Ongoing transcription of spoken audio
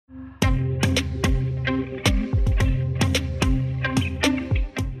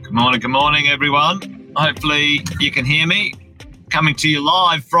Good morning, everyone. Hopefully you can hear me. Coming to you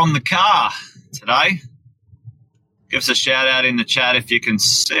live from the car today. Give us a shout out in the chat if you can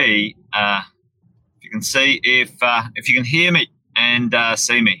see. If you can hear me and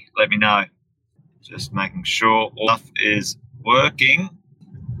see me. Let me know. Just making sure all stuff is working.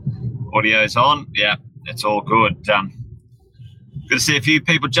 Audio's on. Yeah, it's all good. Good to see a few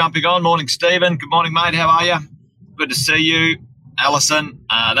people jumping on. Morning, Stephen. Good morning, mate. How are you? Good to see you. Alison,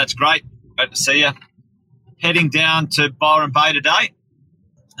 that's great. Great to see you. Heading down to Byron Bay today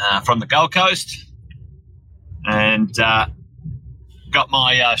from the Gold Coast. And got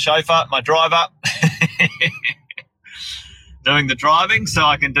my chauffeur, my driver, doing the driving so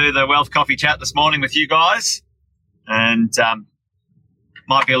I can do the Wealth Coffee Chat this morning with you guys. And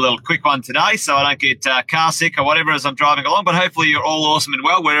might be a little quick one today so I don't get car sick or whatever as I'm driving along. But hopefully you're all awesome and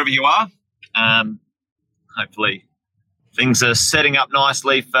well wherever you are. Hopefully things are setting up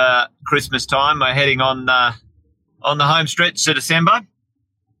nicely for Christmas time. We're heading on the home stretch to December.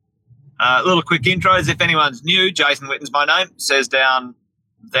 Little quick intros. If anyone's new, Jason Witten's my name. It says down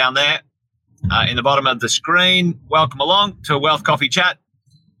there in the bottom of the screen. Welcome along to a Wealth Coffee Chat.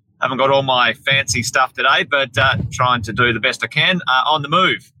 Haven't got all my fancy stuff today, but trying to do the best I can on the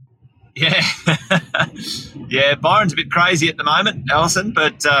move. Yeah. Yeah, Byron's a bit crazy at the moment, Alison,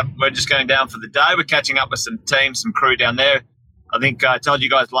 but we're just going down for the day. We're catching up with some teams, some crew down there. I think I told you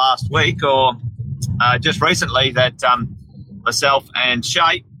guys last week or just recently that myself and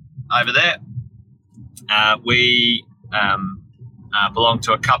Shay over there, we belong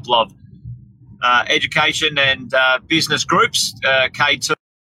to a couple of education and business groups, K2,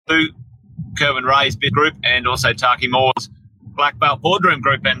 Kerwin Ray's big group, and also Taki Moore's Black Belt Boardroom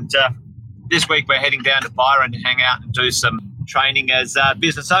group. And this week we're heading down to Byron to hang out and do some training as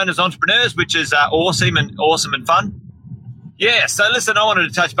business owners, entrepreneurs, which is awesome and fun. Yeah, so listen, I wanted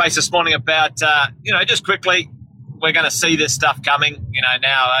to touch base this morning about, just quickly, we're going to see this stuff coming,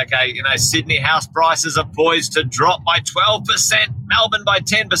 now, okay, Sydney house prices are poised to drop by 12%, Melbourne by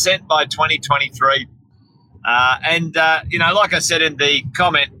 10% by 2023. Like I said in the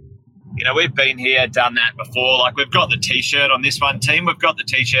comment, we've been here, done that before. Like, we've got the T-shirt on this one, team. We've got the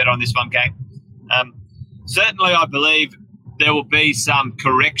T-shirt on this one, gang. Certainly, I believe there will be some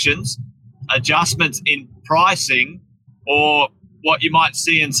corrections, adjustments in pricing, or what you might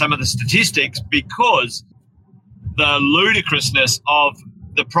see in some of the statistics, because the ludicrousness of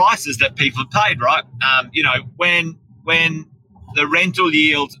the prices that people have paid, right? When the rental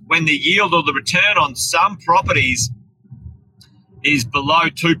yield, when the yield or the return on some properties is below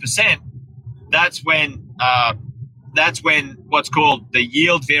 2%, that's when what's called the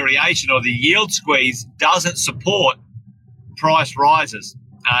yield variation or the yield squeeze doesn't support price rises.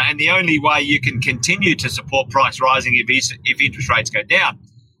 And the only way you can continue to support price rising if interest rates go down.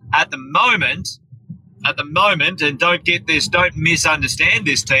 At the moment, and don't misunderstand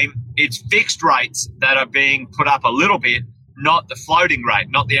this, team, it's fixed rates that are being put up a little bit, not the floating rate,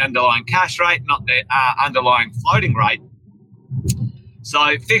 not the underlying cash rate, not the underlying floating rate.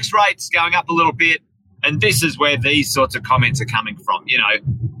 So fixed rates going up a little bit, and this is where these sorts of comments are coming from.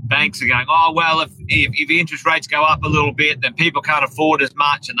 Banks are going, oh, well, if interest rates go up a little bit, then people can't afford as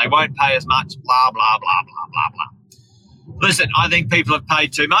much and they won't pay as much, blah, blah, blah, blah, blah, blah. Listen, I think people have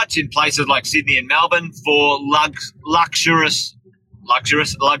paid too much in places like Sydney and Melbourne for luxurious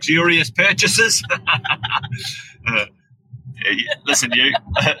purchases. Listen, you.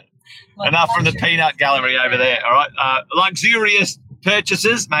 Enough from the peanut gallery over there, all right? Luxurious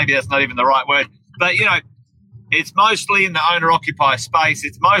purchases, maybe that's not even the right word, but, it's mostly in the owner-occupier space.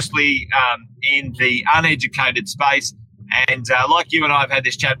 It's mostly in the uneducated space. And like you and I have had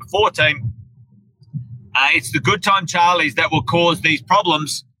this chat before, team, it's the good time Charlies that will cause these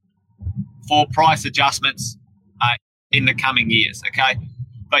problems for price adjustments in the coming years, okay?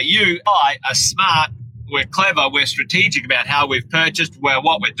 But you, I, are smart, we're clever, we're strategic about how we've purchased,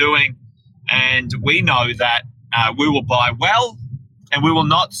 what we're doing, and we know that we will buy well and we will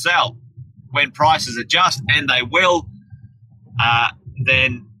not sell when prices adjust, and they will.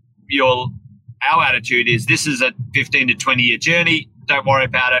 Then our attitude is this is a 15 to 20-year journey. Don't worry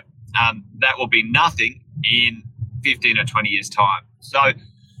about it. That will be nothing in 15 or 20 years' time. So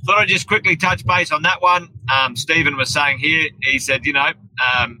thought I'd just quickly touch base on that one. Stephen was saying here, he said,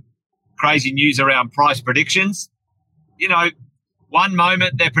 crazy news around price predictions. One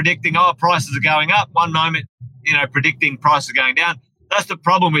moment they're predicting, prices are going up. One moment, predicting prices are going down. That's the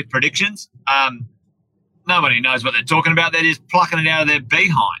problem with predictions. Nobody knows what they're talking about. They're just plucking it out of their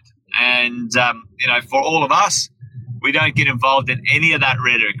behind. And, for all of us, we don't get involved in any of that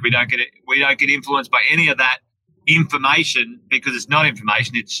rhetoric. We don't get influenced by any of that information, because it's not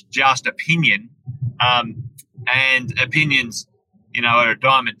information, it's just opinion. And opinions, are a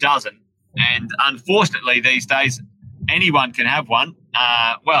dime a dozen. And unfortunately, these days, anyone can have one.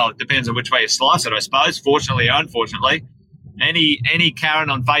 Well, it depends on which way you slice it, I suppose. Fortunately or unfortunately, any Karen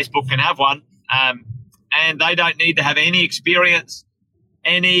on Facebook can have one, and they don't need to have any experience,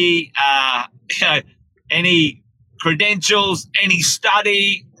 any credentials, any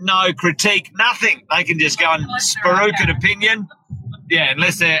study, no critique, nothing. They can just go and sperook an opinion. Yeah,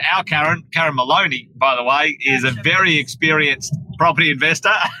 unless they're our Karen Maloney, by the way, is a very experienced property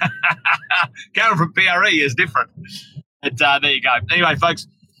investor. Karen from PRE is different. But there you go. Anyway, folks,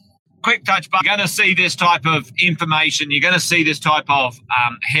 quick touch base. You're going to see this type of information. You're going to see this type of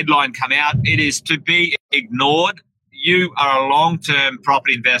headline come out. It is to be ignored. You are a long-term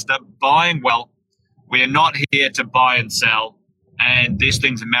property investor buying well. We are not here to buy and sell. And this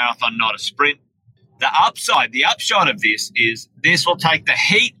thing's a marathon, not a sprint. The upshot of this is this will take the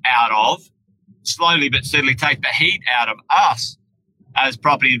heat out of, slowly but steadily take the heat out of us as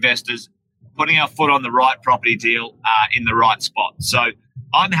property investors, putting our foot on the right property deal in the right spot. So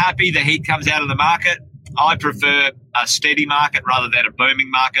I'm happy the heat comes out of the market. I prefer a steady market rather than a booming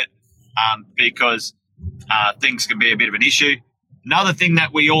market because things can be a bit of an issue. Another thing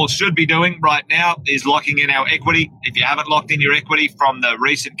that we all should be doing right now is locking in our equity. If you haven't locked in your equity from the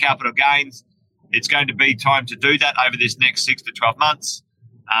recent capital gains, it's going to be time to do that over this next 6 to 12 months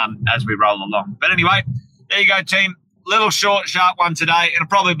as we roll along. But anyway, there you go, team. Little short, sharp one today, and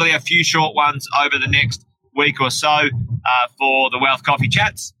probably a few short ones over the next week or so for the Wealth Coffee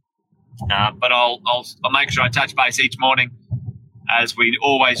Chats. But I'll make sure I touch base each morning, as we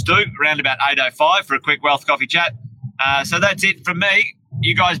always do, around about 8:05 for a quick Wealth Coffee Chat. So that's it from me.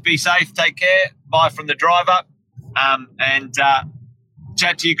 You guys be safe. Take care. Bye from the driver. And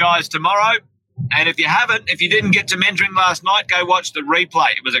chat to you guys tomorrow. And if you didn't get to mentoring last night, go watch the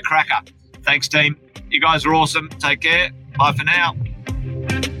replay. It was a cracker. Thanks, team. You guys are awesome. Take care. Bye for now.